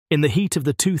In the heat of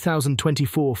the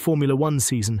 2024 Formula One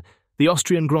season, the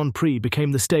Austrian Grand Prix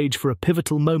became the stage for a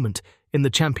pivotal moment in the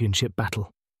championship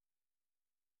battle.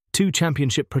 Two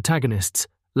championship protagonists,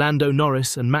 Lando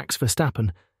Norris and Max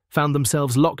Verstappen, found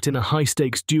themselves locked in a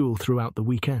high-stakes duel throughout the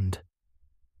weekend.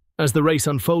 As the race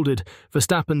unfolded,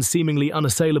 Verstappen's seemingly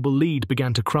unassailable lead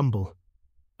began to crumble.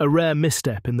 A rare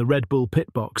misstep in the Red Bull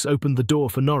pit box opened the door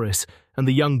for Norris, and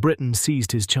the young Briton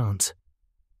seized his chance.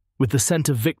 With the scent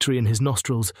of victory in his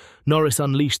nostrils, Norris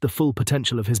unleashed the full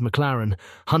potential of his McLaren,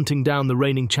 hunting down the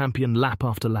reigning champion lap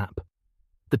after lap.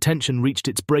 The tension reached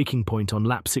its breaking point on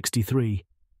lap 63.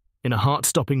 In a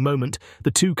heart-stopping moment, the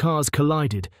two cars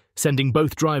collided, sending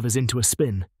both drivers into a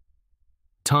spin.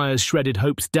 Tyres shredded,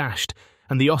 hopes dashed,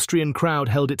 and the Austrian crowd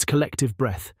held its collective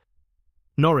breath.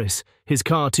 Norris, his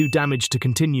car too damaged to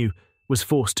continue, was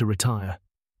forced to retire.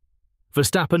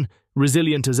 Verstappen,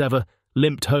 resilient as ever,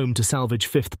 limped home to salvage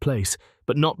fifth place,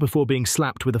 but not before being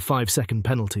slapped with a 5-second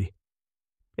penalty.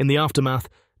 In the aftermath,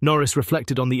 Norris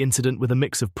reflected on the incident with a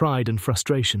mix of pride and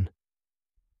frustration.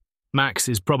 "Max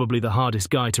is probably the hardest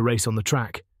guy to race on the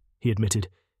track," he admitted.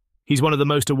 "He's one of the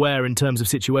most aware in terms of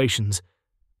situations,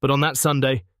 but on that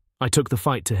Sunday, I took the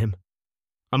fight to him.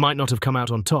 I might not have come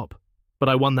out on top, but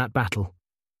I won that battle."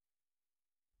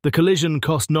 The collision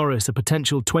cost Norris a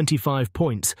potential 25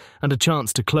 points and a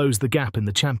chance to close the gap in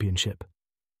the championship.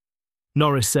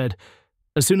 Norris said,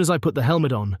 "As soon as I put the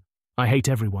helmet on, I hate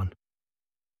everyone.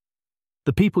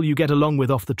 The people you get along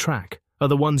with off the track are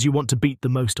the ones you want to beat the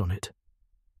most on it."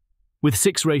 With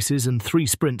 6 races and 3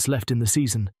 sprints left in the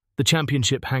season, the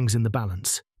championship hangs in the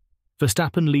balance.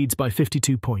 Verstappen leads by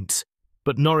 52 points,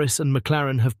 but Norris and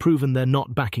McLaren have proven they're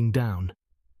not backing down.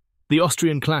 The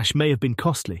Austrian clash may have been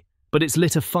costly, but it's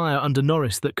lit a fire under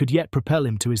Norris that could yet propel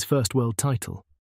him to his first world title.